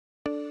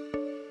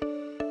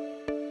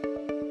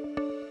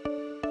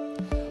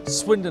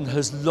Swindon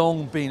has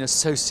long been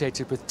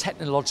associated with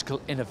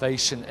technological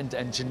innovation and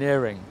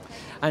engineering,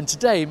 and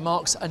today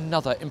marks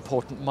another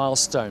important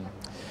milestone.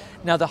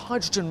 Now, the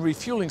hydrogen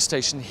refuelling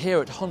station here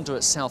at Honda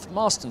at South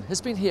Marston has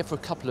been here for a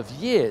couple of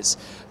years,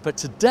 but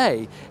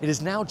today it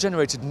is now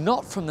generated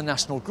not from the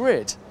national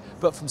grid,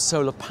 but from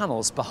solar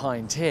panels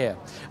behind here.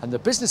 And the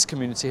business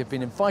community have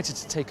been invited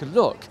to take a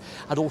look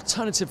at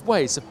alternative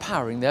ways of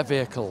powering their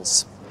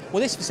vehicles.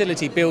 Well, this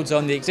facility builds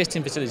on the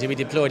existing facility we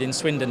deployed in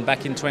Swindon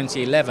back in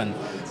 2011.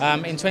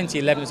 In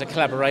 2011 it was a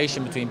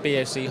collaboration between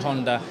BOC,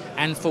 Honda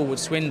and Forward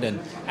Swindon,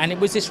 and it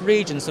was this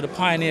region's sort of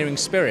pioneering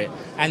spirit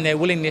and their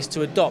willingness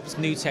to adopt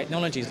new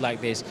technologies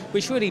like this,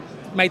 which really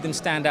made them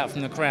stand out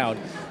from the crowd.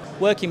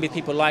 Working with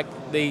people like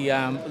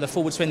the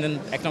Forward Swindon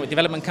Economic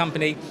Development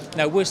Company,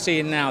 we're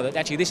seeing now that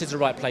actually this is the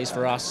right place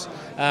for us,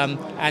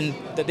 and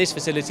that this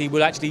facility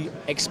will actually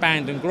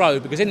expand and grow,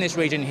 because in this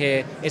region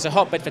here it's a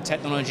hotbed for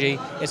technology,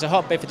 it's a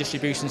hotbed for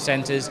distribution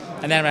centres,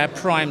 and they're our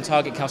prime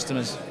target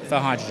customers for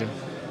hydrogen.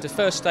 The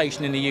first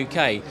station in the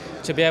UK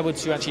to be able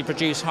to actually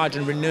produce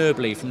hydrogen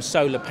renewably from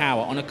solar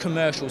power on a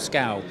commercial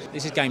scale.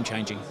 This is game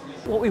changing.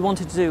 What we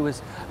wanted to do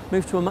was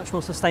move to a much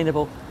more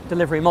sustainable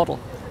delivery model,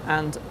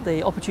 and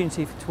the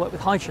opportunity to work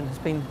with hydrogen has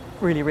been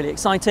really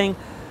exciting.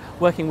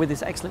 Working with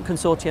this excellent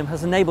consortium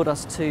has enabled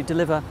us to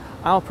deliver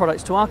our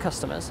products to our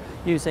customers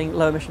using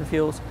low emission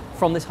fuels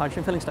from this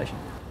hydrogen filling station.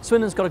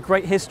 Swindon's got a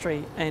great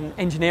history in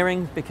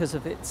engineering because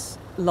of its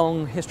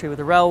long history with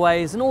the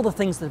railways and all the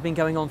things that have been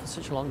going on for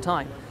such a long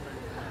time.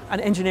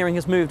 And engineering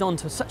has moved on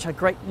to such a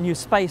great new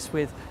space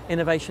with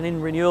innovation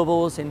in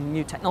renewables, in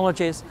new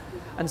technologies,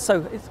 and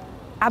so it's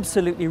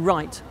absolutely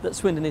right that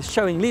Swindon is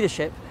showing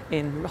leadership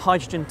in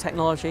hydrogen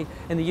technology,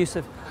 in the use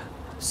of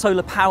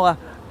solar power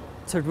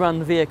to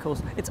run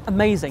vehicles. It's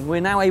amazing.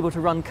 We're now able to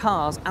run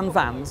cars and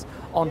vans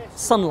on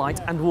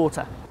sunlight and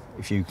water.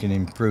 If you can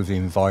improve the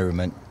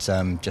environment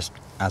just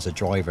as a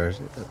driver,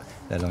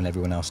 let alone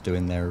everyone else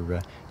doing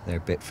their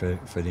bit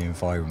for the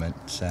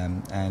environment,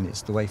 and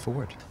it's the way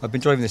forward. I've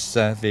been driving this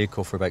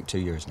vehicle for about 2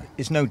 years now.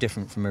 It's no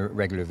different from a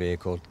regular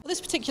vehicle. Well,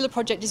 this particular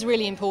project is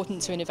really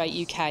important to Innovate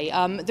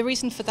UK. The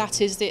reason for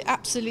that is that it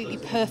absolutely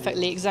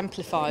perfectly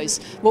exemplifies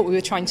what we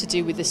were trying to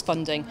do with this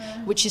funding,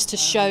 which is to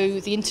show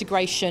the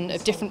integration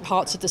of different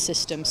parts of the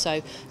system,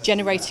 so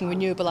generating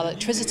renewable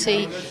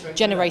electricity,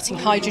 generating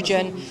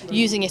hydrogen,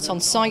 using it on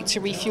site to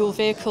refuel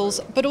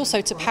vehicles, but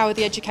also to power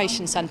the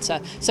education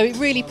centre. So it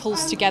really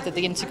pulls together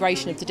the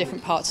integration of the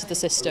different parts of the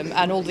system,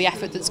 and all the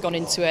effort that's gone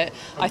into it,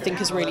 I think,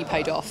 has really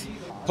paid off.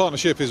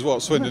 Partnership is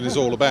what Swindon is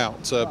all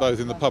about, both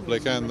in the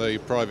public and the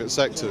private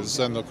sectors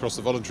and across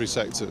the voluntary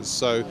sectors.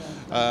 So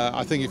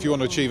I think if you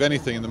want to achieve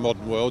anything in the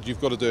modern world,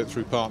 you've got to do it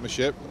through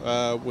partnership.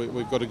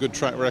 We've got a good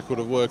track record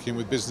of working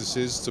with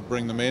businesses to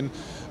bring them in.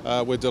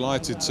 We're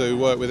delighted to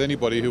work with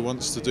anybody who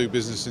wants to do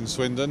business in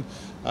Swindon.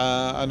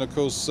 And of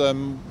course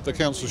the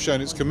council's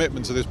shown its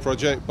commitment to this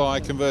project by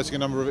converting a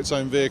number of its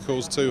own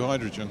vehicles to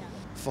hydrogen.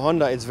 For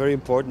Honda, it's very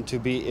important to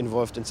be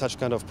involved in such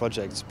kind of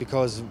projects,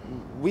 because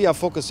we are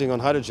focusing on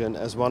hydrogen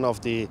as one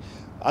of the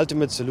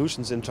ultimate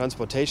solutions in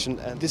transportation.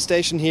 And this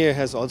station here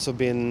has also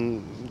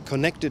been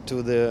connected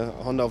to the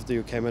Honda of the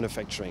UK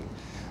manufacturing.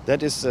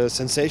 That is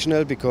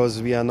sensational,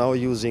 because we are now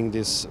using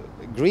this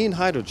green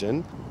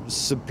hydrogen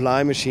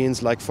supply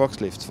machines like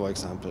forklifts, for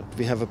example.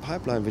 We have a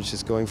pipeline which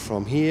is going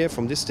from here,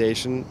 from this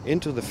station,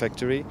 into the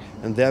factory,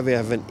 and there we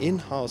have an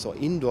in-house or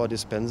indoor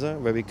dispenser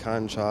where we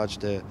can charge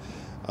the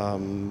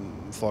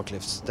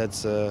forklifts.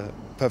 That's a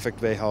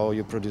perfect way how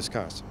you produce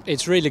cars.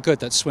 It's really good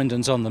that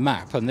Swindon's on the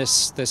map, and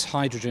this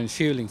hydrogen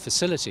fueling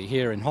facility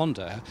here in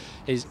Honda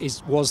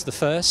was the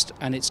first,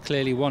 and it's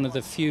clearly one of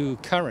the few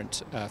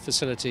current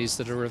facilities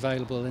that are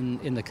available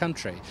in the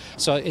country.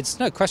 So it's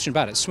no question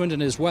about it,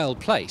 Swindon is well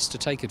placed to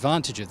take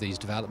advantage of these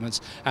developments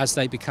as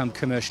they become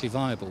commercially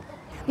viable.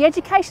 The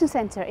Education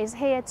Centre is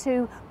here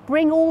to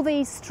bring all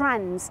these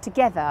strands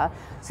together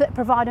to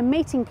provide a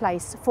meeting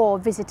place for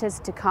visitors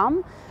to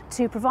come,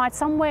 to provide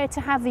somewhere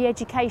to have the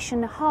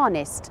education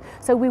harnessed.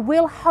 So we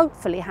will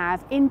hopefully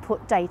have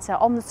input data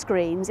on the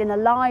screens in a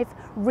live,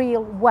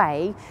 real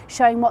way,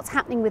 showing what's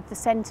happening with the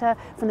centre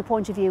from the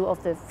point of view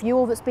of the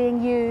fuel that's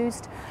being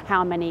used,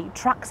 how many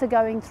trucks are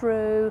going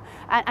through,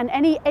 and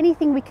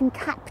anything we can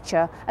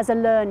capture as a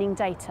learning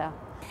data.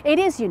 It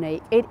is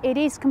unique, it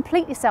is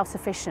completely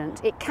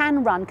self-sufficient, it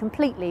can run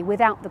completely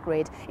without the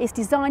grid. It's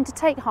designed to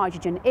take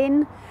hydrogen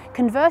in,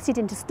 convert it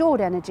into stored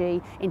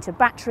energy, into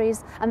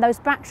batteries, and those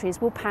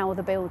batteries will power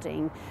the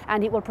building.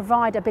 And it will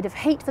provide a bit of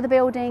heat for the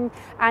building,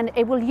 and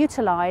it will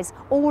utilise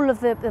all of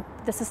the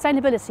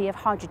sustainability of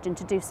hydrogen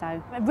to do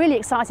so. I'm really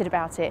excited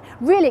about it,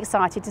 really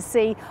excited to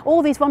see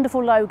all these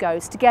wonderful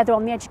logos together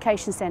on the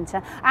Education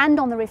Centre and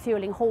on the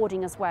refuelling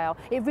hoarding as well.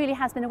 It really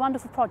has been a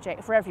wonderful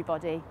project for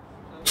everybody.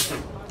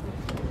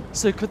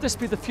 So could this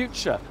be the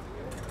future?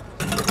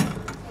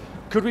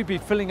 Could we be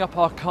filling up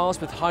our cars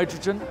with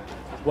hydrogen?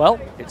 Well,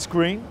 it's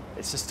green,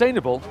 it's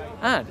sustainable,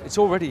 and it's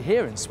already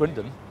here in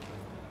Swindon.